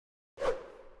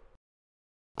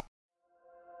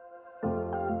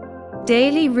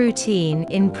daily routine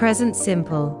in present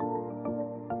simple.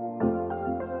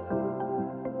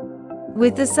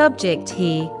 With the subject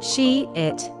he, she,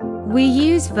 it, we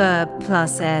use verb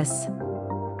plus s.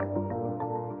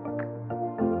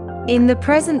 In the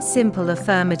present simple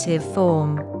affirmative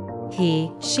form,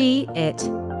 he, she, it,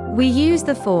 we use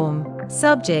the form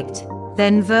subject,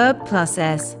 then verb plus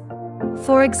s.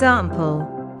 For example,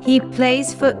 he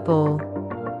plays football.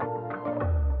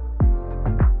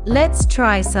 Let's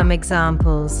try some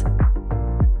examples.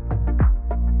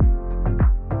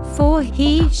 For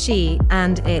he, she,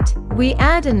 and it, we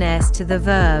add an s to the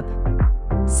verb.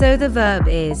 So the verb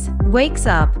is wakes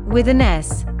up with an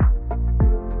s.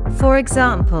 For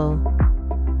example,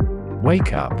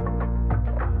 wake up,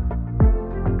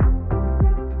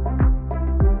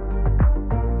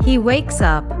 he wakes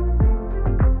up.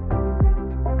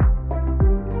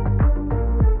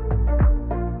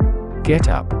 get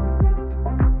up,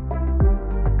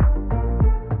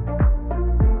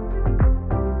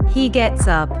 He gets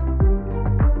up.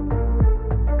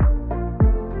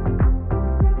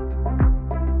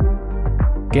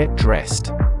 get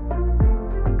dressed,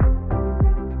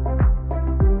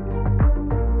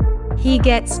 He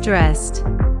gets dressed.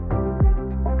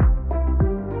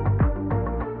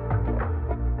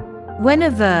 When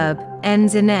a verb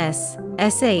ends in s,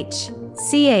 sh,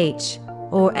 ch,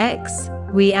 or x,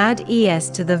 we add es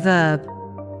to the verb.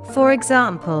 For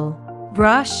example,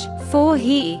 brush, for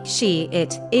he, she,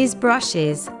 it, is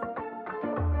brushes.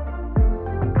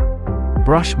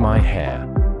 brush my hair,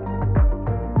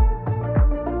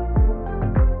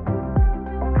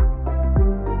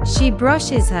 She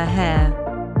brushes her hair.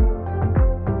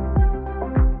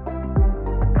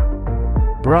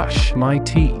 brush my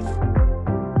teeth,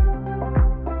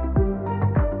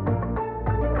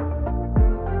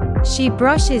 She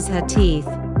brushes her teeth.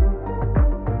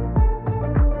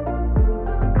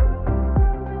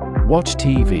 watch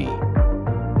TV,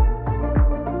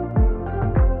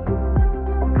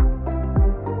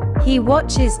 He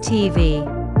watches TV.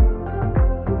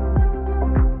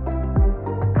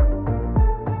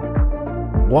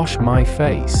 wash my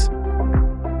face,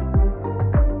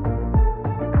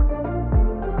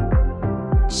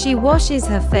 She washes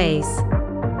her face.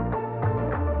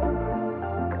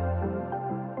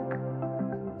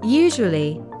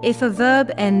 Usually, if a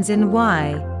verb ends in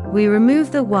y, we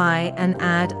remove the y and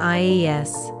add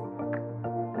ies.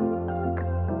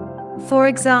 For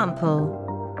example,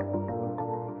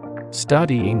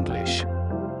 study English,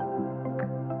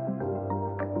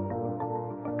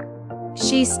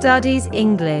 she studies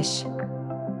English.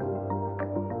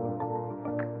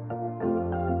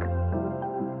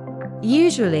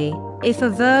 Usually, if a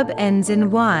verb ends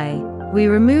in y, we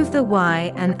remove the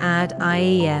y and add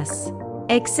ies.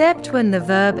 Except when the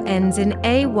verb ends in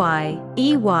ay,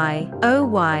 ey, oy,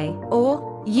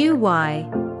 or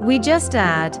uy, we just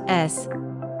add s.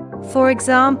 For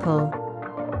example,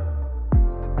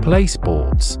 play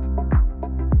sports,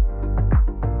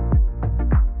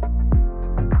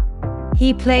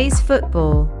 he plays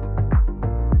football.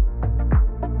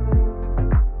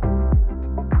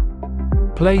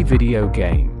 play video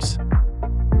games,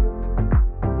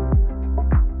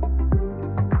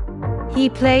 He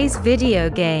plays video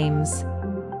games.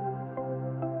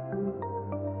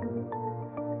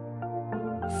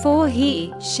 For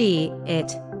he, she,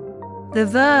 it, the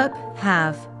verb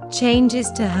have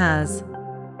changes to has.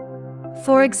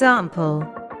 For example,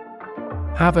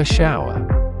 have a shower,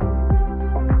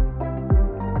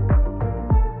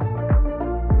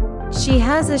 she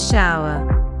has a shower.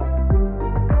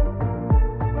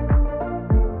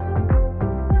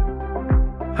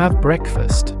 have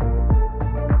breakfast,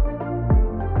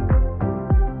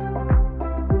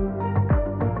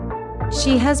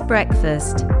 She has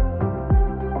breakfast.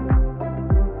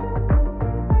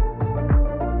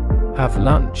 have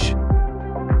lunch,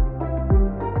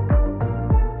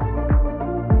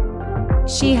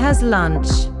 She has lunch.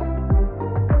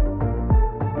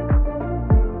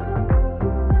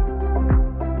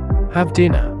 have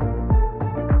dinner,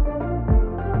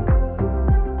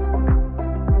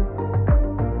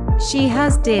 She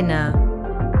has dinner.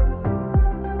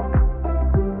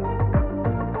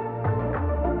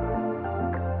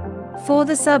 For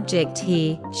the subject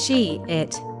he, she,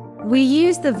 it, we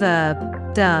use the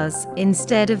verb does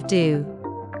instead of do.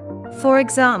 For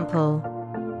example,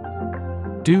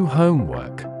 do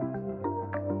homework,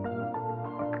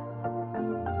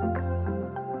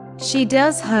 she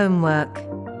does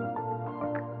homework.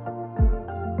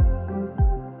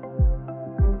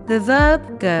 The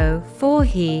verb go for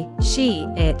he, she,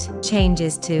 it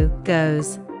changes to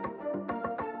goes.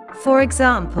 For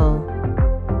example,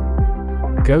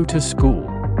 go to school,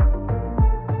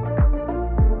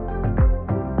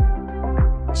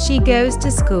 She goes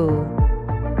to school.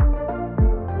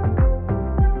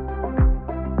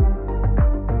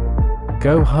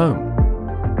 Go home.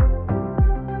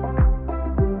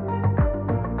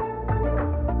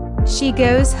 She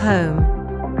goes home.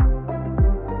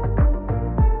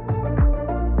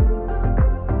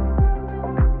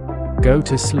 Go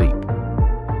to sleep.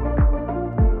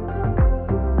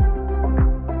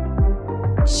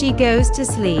 She goes to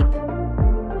sleep.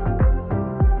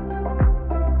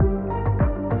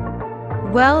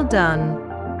 Well done.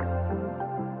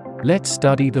 Let's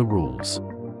study the rules.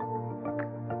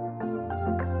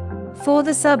 For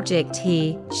the subject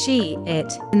he, she,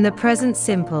 it, in the present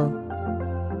simple.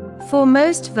 For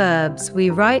most verbs we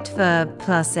write verb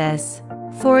plus s.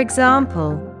 For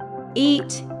example,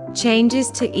 eat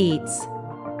changes to eats.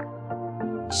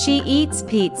 She eats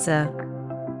pizza.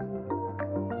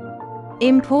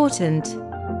 Important.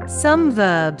 Some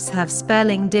verbs have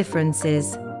spelling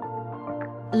differences.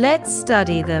 Let's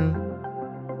study them.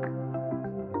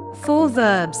 For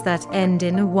verbs that end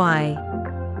in y,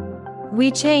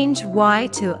 we change y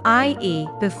to ie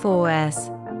before s.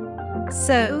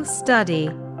 So, study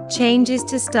changes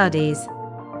to studies.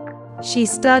 She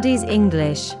studies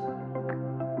English.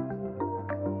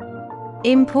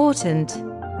 Important.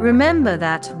 Remember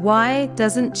that y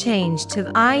doesn't change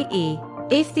to ie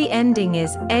if the ending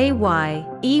is ay,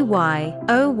 ey, oy,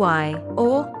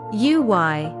 or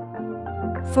uy.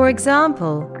 For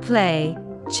example, play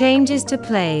changes to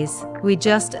plays, we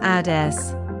just add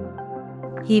s.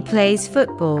 He plays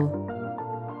football.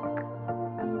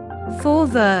 For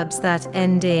verbs that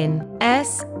end in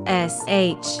s,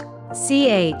 sh,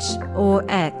 ch, or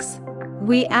x,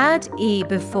 we add e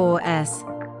before s.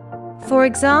 For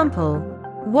example,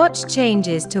 watch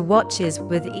changes to watches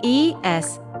with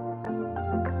es.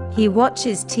 He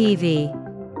watches TV.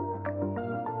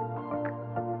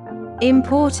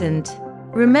 Important.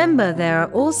 Remember there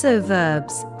are also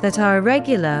verbs that are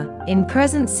irregular in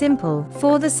present simple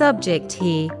for the subject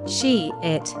he, she,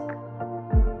 it.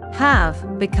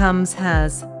 Have becomes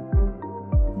has.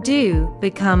 Do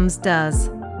becomes does.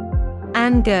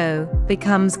 And go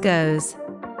becomes goes.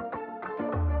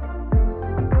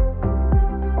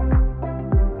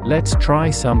 Let's try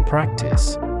some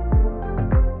practice.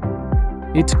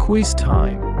 It's quiz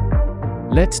time.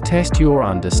 Let's test your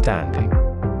understanding.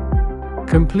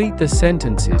 Complete the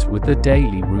sentences with the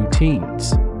daily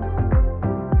routines.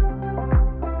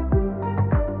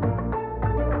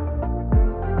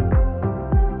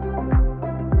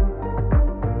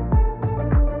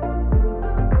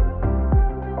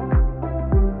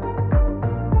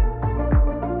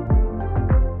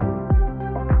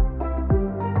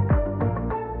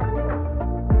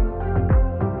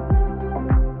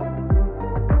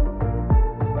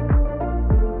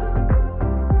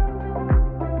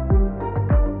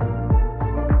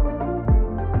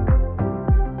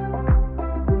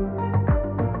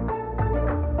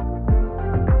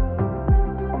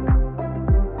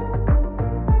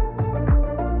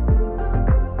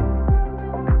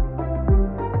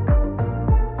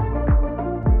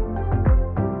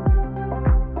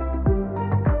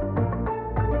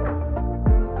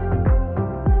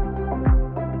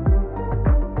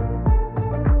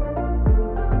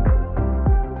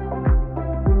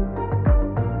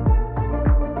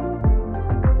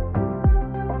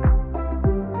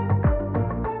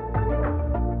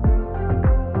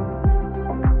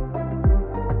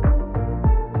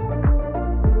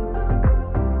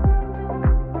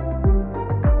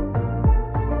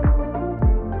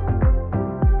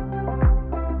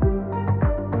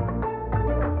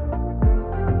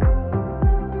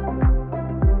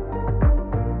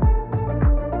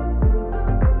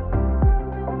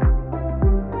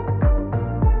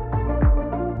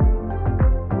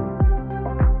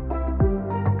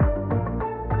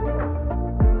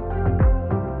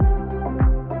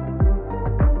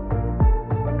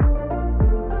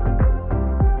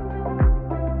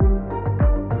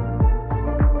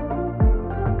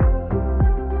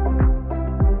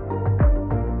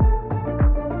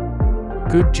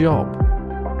 Good job.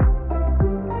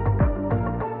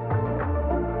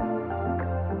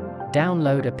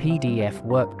 Download a PDF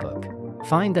workbook.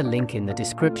 Find the link in the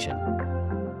description.